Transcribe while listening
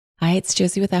Hi, it's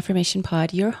Josie with Affirmation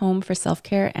Pod, your home for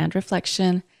self-care and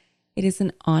reflection. It is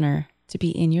an honor to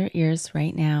be in your ears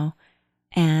right now.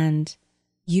 And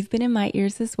you've been in my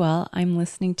ears as well. I'm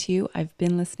listening to you. I've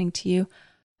been listening to you.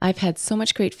 I've had so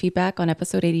much great feedback on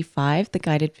episode 85, the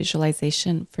guided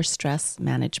visualization for stress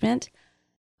management.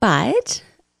 But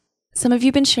some of you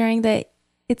have been sharing that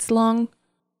it's long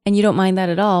and you don't mind that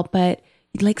at all, but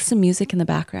you'd like some music in the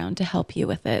background to help you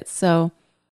with it. So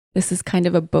this is kind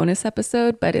of a bonus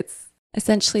episode, but it's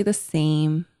essentially the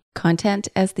same content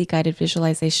as the guided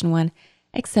visualization one,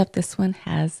 except this one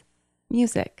has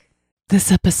music.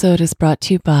 This episode is brought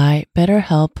to you by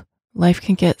BetterHelp. Life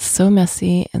can get so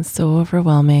messy and so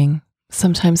overwhelming.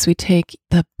 Sometimes we take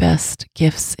the best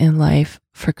gifts in life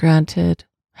for granted.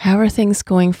 How are things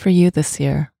going for you this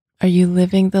year? Are you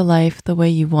living the life the way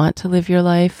you want to live your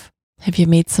life? Have you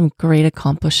made some great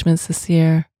accomplishments this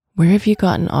year? Where have you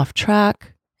gotten off track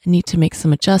and need to make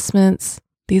some adjustments?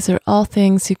 These are all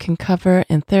things you can cover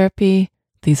in therapy.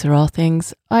 These are all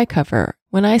things I cover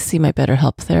when I see my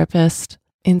BetterHelp therapist.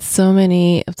 In so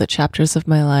many of the chapters of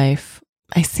my life,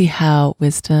 I see how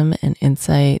wisdom and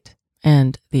insight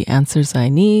and the answers I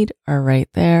need are right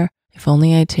there if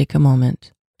only I take a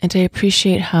moment. And I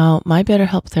appreciate how my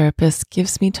BetterHelp therapist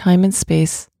gives me time and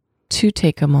space to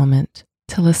take a moment,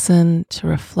 to listen, to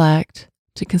reflect,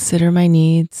 to consider my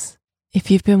needs. If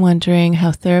you've been wondering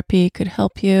how therapy could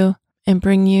help you and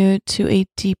bring you to a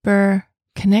deeper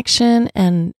connection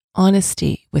and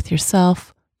honesty with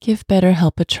yourself, give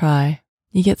BetterHelp a try.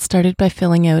 You get started by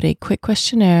filling out a quick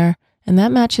questionnaire, and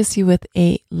that matches you with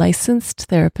a licensed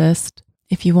therapist.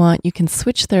 If you want, you can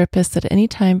switch therapists at any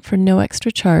time for no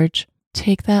extra charge.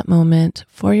 Take that moment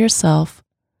for yourself.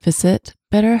 Visit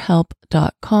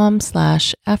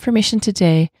betterhelp.com/affirmation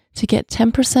today to get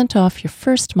 10% off your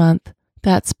first month.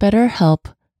 That's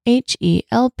BetterHelp,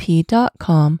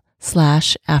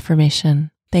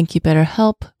 HELP.com/affirmation. Thank you,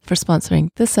 BetterHelp, for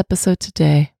sponsoring this episode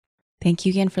today. Thank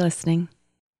you again for listening.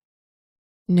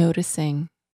 Noticing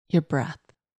your breath.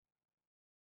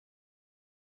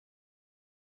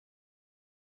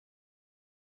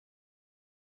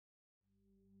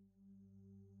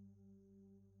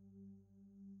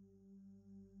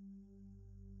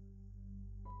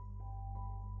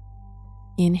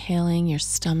 Inhaling, your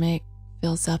stomach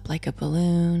fills up like a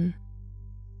balloon.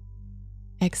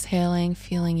 Exhaling,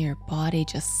 feeling your body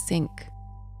just sink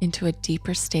into a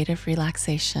deeper state of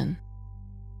relaxation.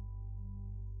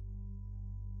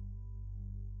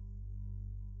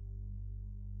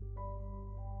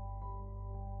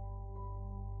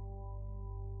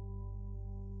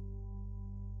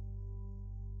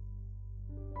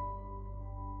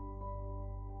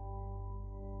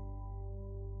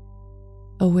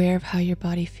 Aware of how your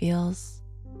body feels.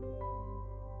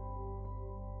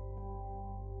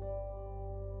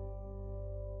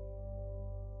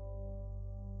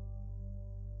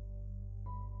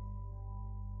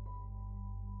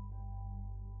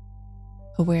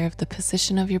 Aware of the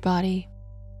position of your body.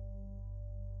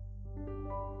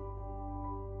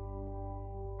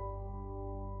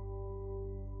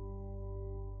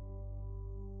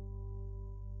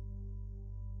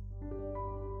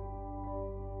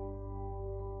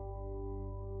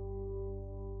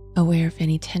 Aware of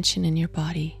any tension in your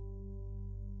body.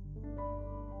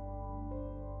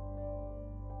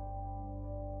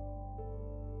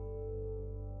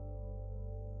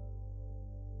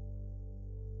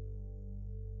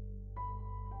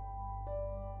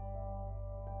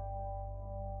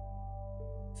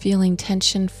 Feeling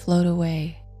tension float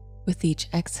away with each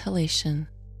exhalation.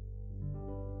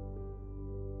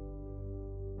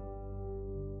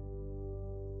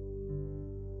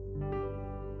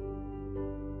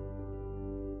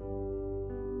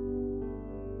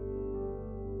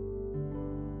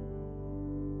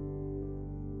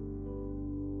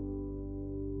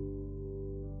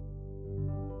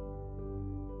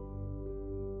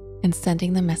 And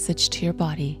sending the message to your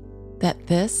body that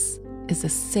this is a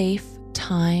safe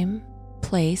time,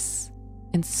 place,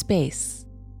 and space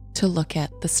to look at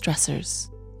the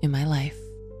stressors in my life.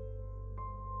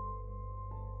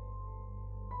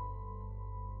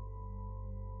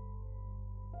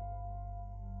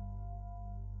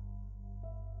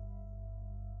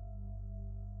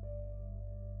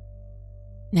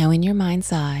 Now in your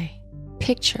mind's eye,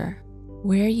 picture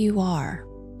where you are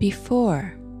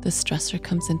before the stressor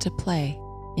comes into play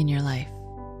in your life.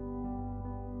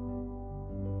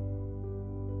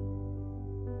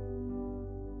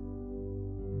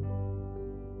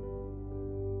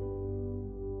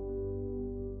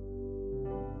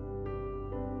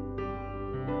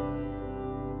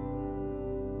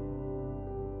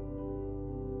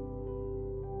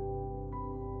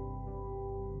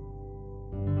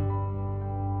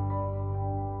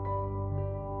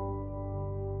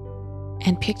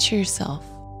 And picture yourself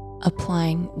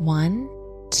applying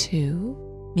 1,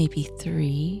 2, maybe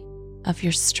 3 of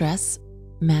your stress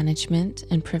management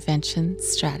and prevention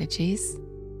strategies.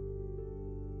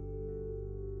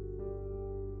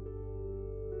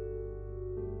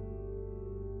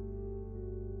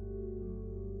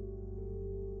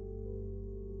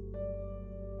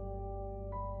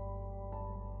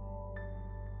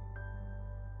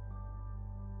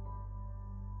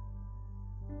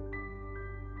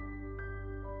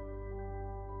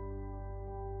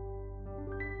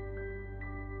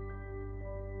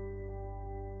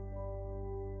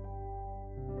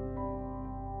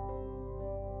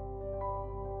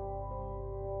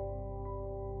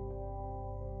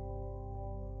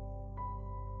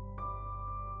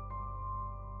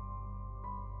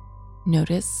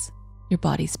 Notice your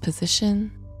body's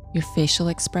position, your facial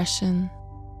expression,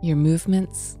 your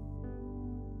movements.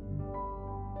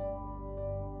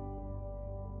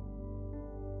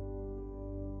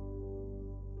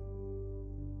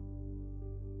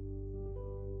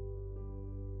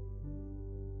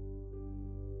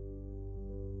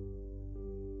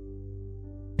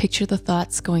 Picture the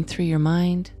thoughts going through your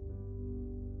mind.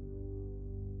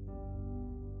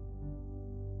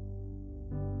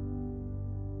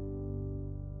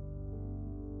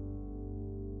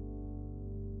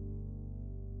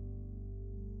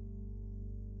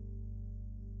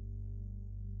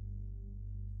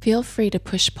 Feel free to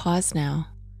push pause now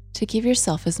to give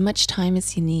yourself as much time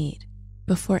as you need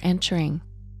before entering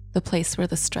the place where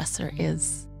the stressor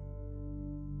is.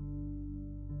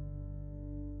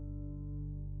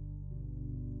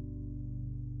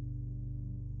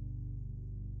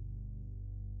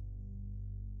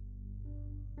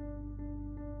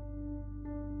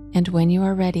 And when you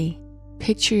are ready,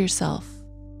 picture yourself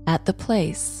at the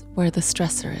place where the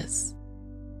stressor is.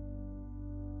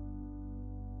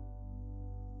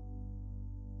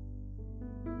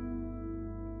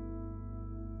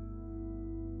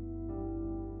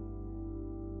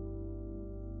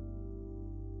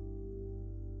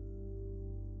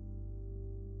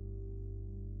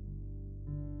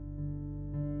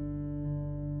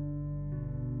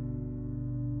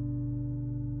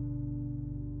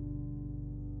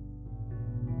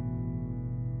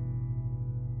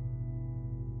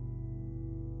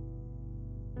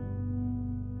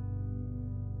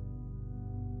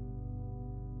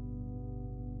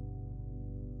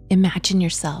 Imagine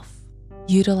yourself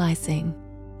utilizing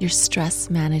your stress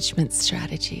management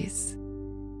strategies.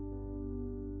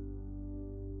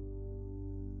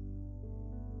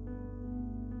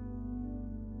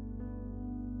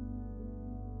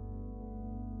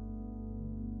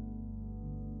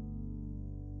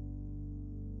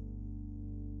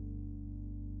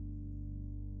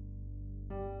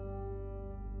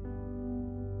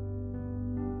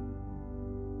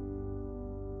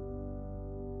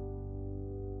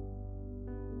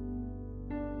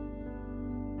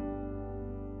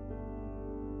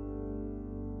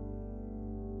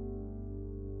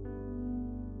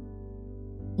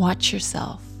 Watch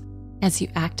yourself as you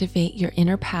activate your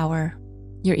inner power,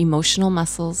 your emotional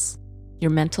muscles, your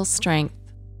mental strength,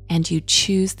 and you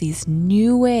choose these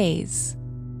new ways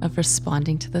of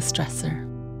responding to the stressor.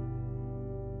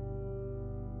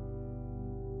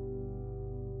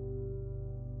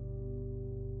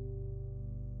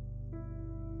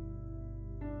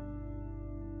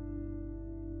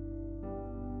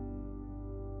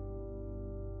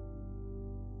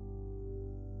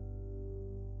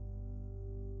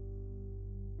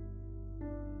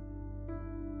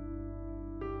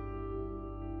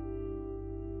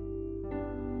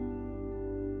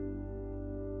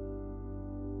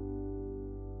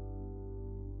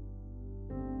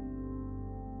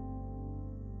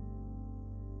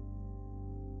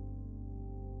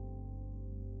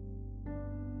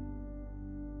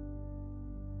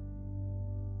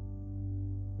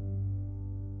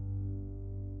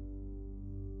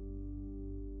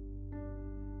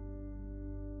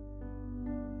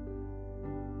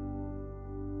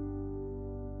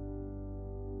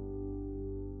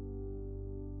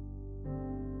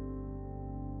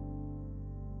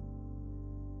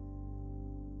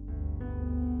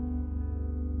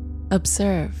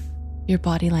 Observe your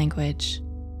body language.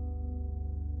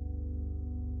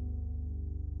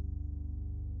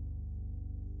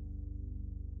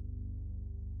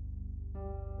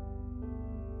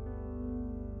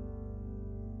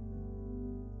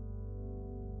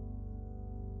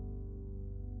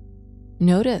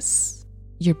 Notice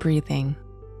your breathing.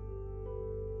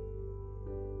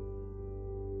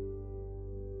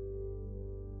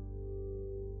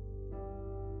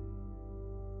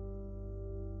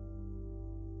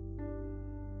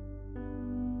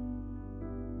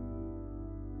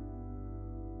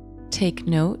 take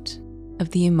note of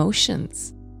the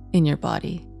emotions in your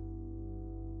body.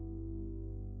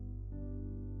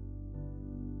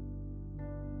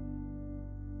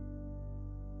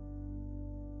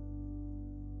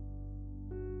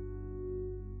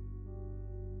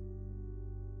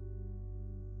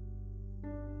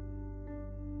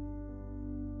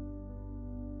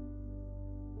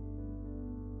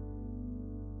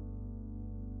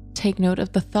 Take note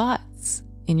of the thoughts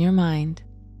in your mind.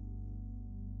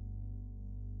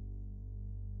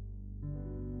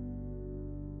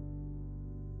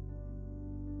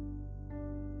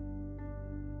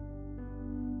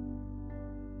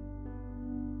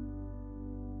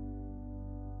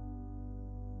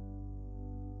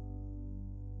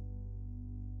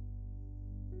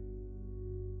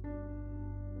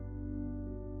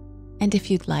 And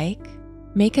if you'd like,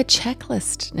 make a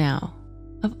checklist now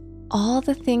of all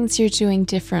the things you're doing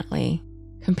differently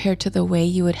compared to the way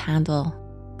you would handle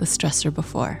the stressor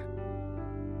before.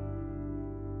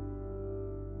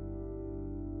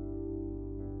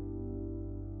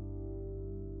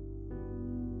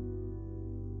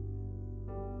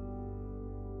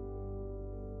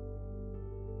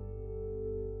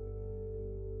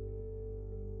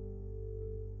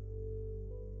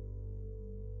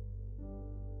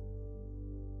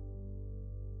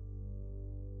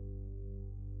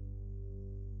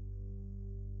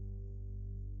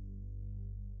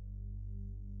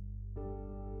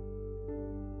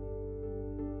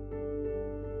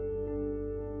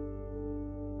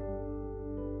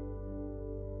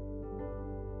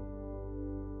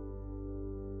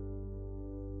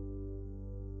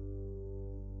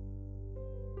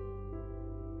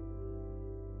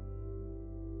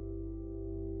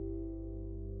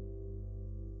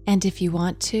 And if you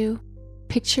want to,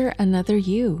 picture another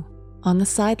you on the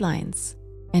sidelines,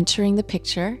 entering the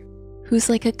picture, who's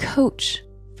like a coach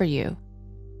for you.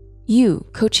 You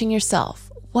coaching yourself.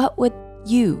 What would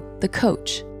you, the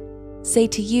coach, say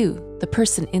to you, the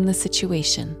person in the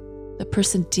situation, the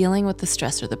person dealing with the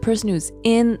stressor, the person who's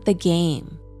in the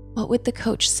game? What would the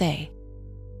coach say?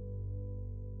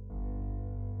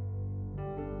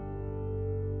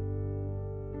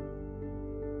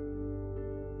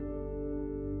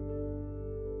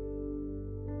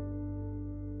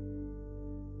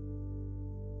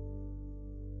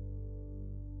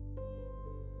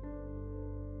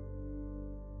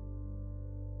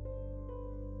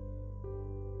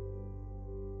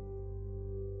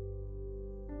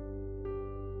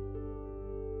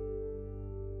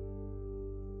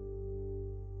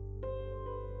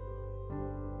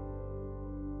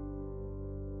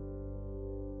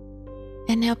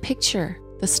 And now picture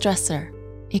the stressor.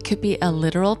 It could be a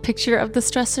literal picture of the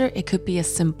stressor. It could be a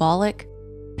symbolic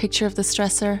picture of the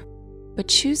stressor. But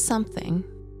choose something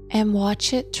and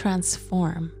watch it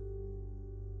transform.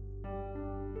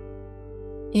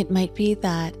 It might be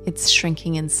that it's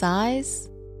shrinking in size.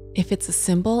 If it's a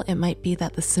symbol, it might be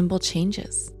that the symbol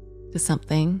changes to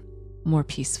something more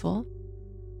peaceful.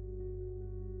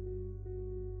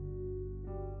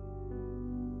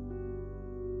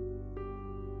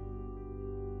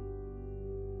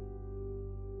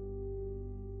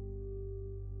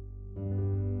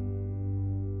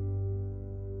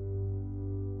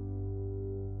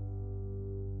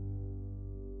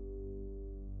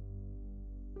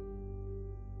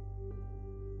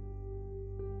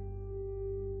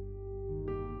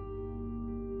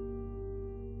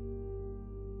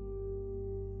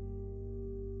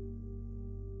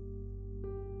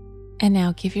 And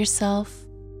now give yourself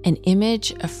an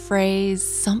image, a phrase,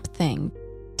 something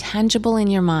tangible in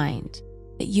your mind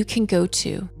that you can go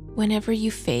to whenever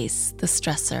you face the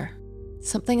stressor,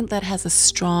 something that has a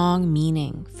strong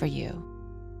meaning for you.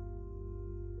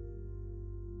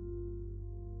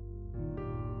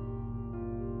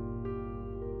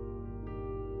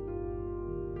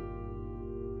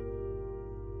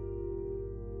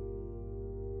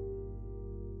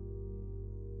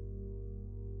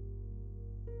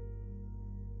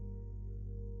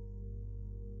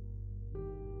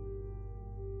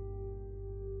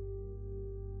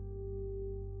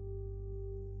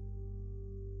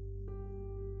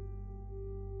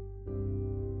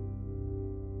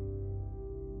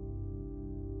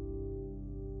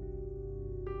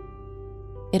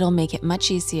 It'll make it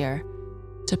much easier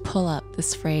to pull up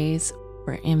this phrase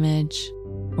or image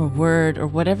or word or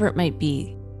whatever it might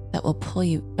be that will pull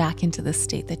you back into the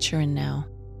state that you're in now.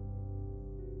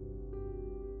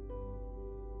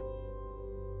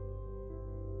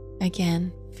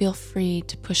 Again, feel free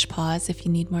to push pause if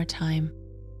you need more time.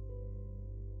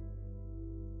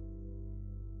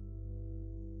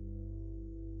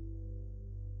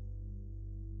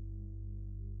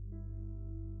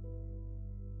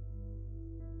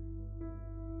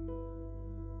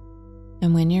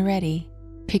 And when you're ready,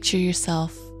 picture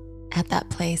yourself at that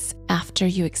place after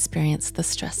you experience the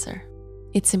stressor.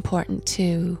 It's important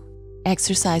to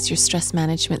exercise your stress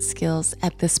management skills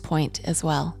at this point as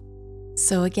well.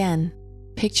 So again,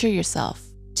 picture yourself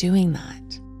doing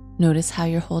that. Notice how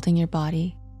you're holding your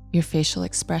body, your facial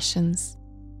expressions,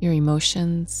 your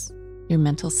emotions, your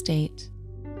mental state,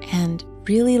 and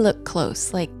really look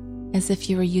close, like as if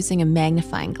you were using a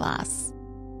magnifying glass.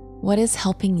 What is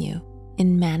helping you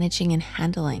in managing and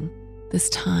handling this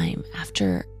time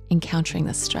after encountering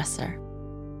the stressor?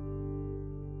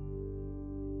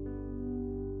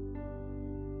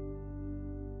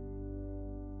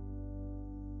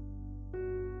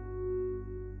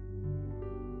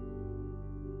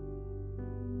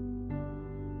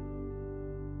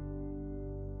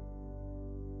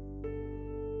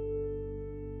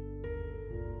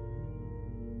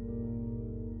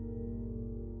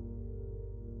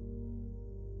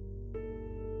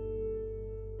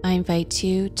 I invite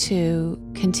you to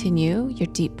continue your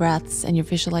deep breaths and your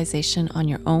visualization on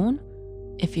your own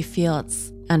if you feel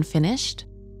it's unfinished.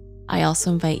 I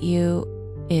also invite you,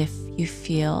 if you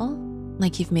feel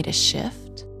like you've made a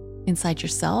shift inside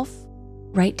yourself,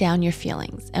 write down your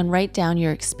feelings and write down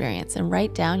your experience and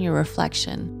write down your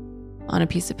reflection on a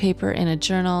piece of paper in a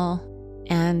journal,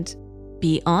 and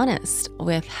be honest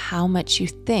with how much you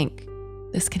think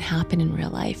this can happen in real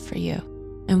life for you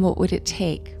and what would it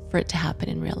take for it to happen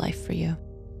in real life for you.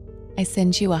 I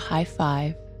send you a high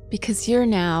five because you're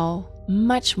now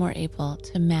much more able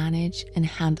to manage and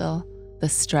handle the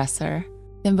stressor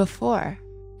than before.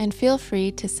 And feel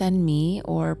free to send me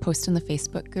or post in the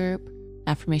Facebook group,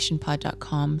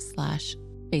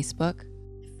 affirmationpod.com/Facebook,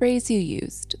 the phrase you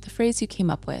used, the phrase you came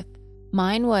up with.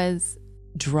 Mine was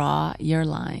draw your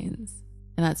lines.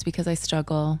 And that's because I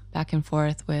struggle back and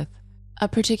forth with a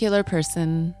particular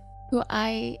person who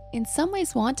I, in some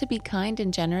ways, want to be kind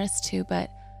and generous to, but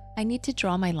I need to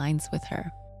draw my lines with her.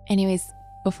 Anyways,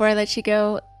 before I let you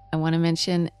go, I want to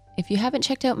mention, if you haven't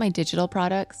checked out my digital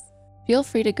products, feel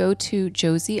free to go to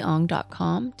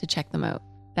josieong.com to check them out.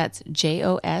 That's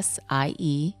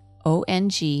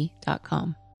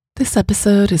JOSIEONG.com. This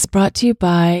episode is brought to you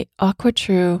by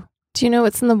AquaTrue. Do you know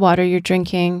what's in the water you're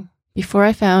drinking? Before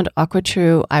I found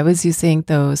AquaTrue, I was using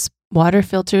those water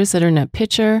filters that are in a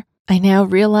pitcher. I now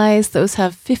realize those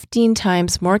have 15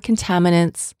 times more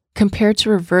contaminants compared to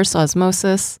reverse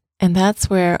osmosis, and that's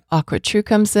where AquaTrue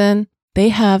comes in. They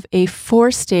have a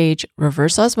 4-stage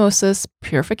reverse osmosis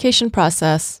purification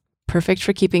process, perfect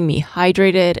for keeping me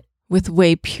hydrated with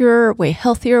way purer, way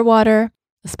healthier water,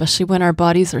 especially when our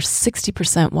bodies are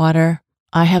 60% water.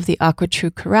 I have the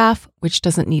AquaTrue Carafe, which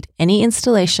doesn't need any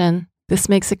installation. This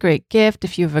makes a great gift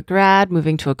if you have a grad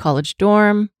moving to a college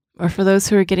dorm, or for those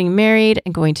who are getting married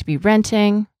and going to be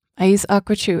renting. I use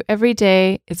AquaTrue every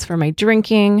day. It's for my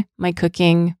drinking, my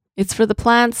cooking. It's for the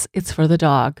plants. It's for the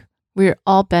dog. We're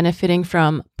all benefiting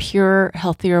from pure,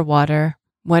 healthier water.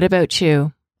 What about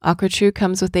you? AquaTrue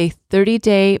comes with a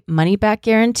 30-day money-back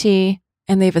guarantee,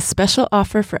 and they have a special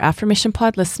offer for Affirmation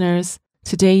Pod listeners.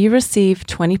 Today you receive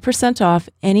 20% off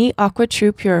any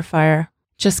AquaTrue purifier.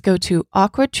 Just go to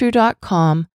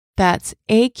aquatrue.com. That's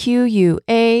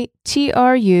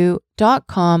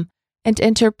AQUATRU.com and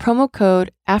enter promo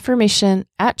code AFFIRMATION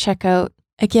at checkout.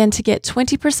 Again, to get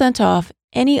 20% off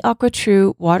any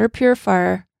AquaTrue water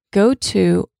purifier, go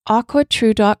to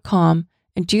aquatrue.com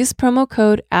and use promo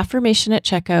code AFFIRMATION at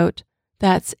checkout.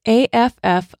 That's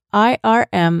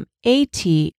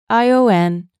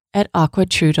AFFIRMATION at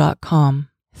aquatrue.com.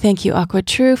 Thank you,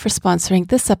 AquaTrue, for sponsoring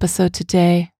this episode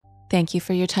today. Thank you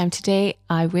for your time today.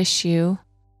 I wish you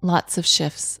lots of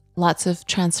shifts, lots of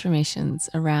transformations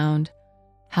around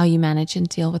how you manage and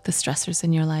deal with the stressors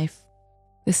in your life.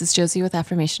 This is Josie with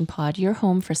Affirmation Pod, your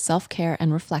home for self-care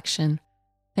and reflection.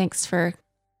 Thanks for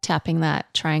tapping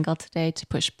that triangle today to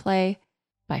push play.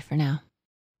 Bye for now.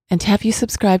 And have you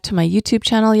subscribed to my YouTube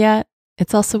channel yet?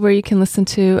 It's also where you can listen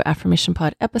to Affirmation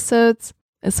Pod episodes,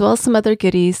 as well as some other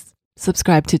goodies.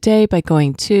 Subscribe today by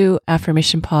going to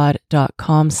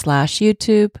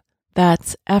affirmationpod.com/YouTube.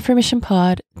 That's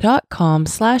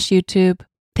affirmationpod.com/YouTube.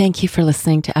 Thank you for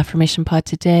listening to Affirmation Pod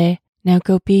today. Now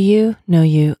go be you, know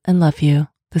you, and love you.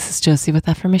 This is Josie with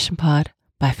Affirmation Pod.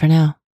 Bye for now.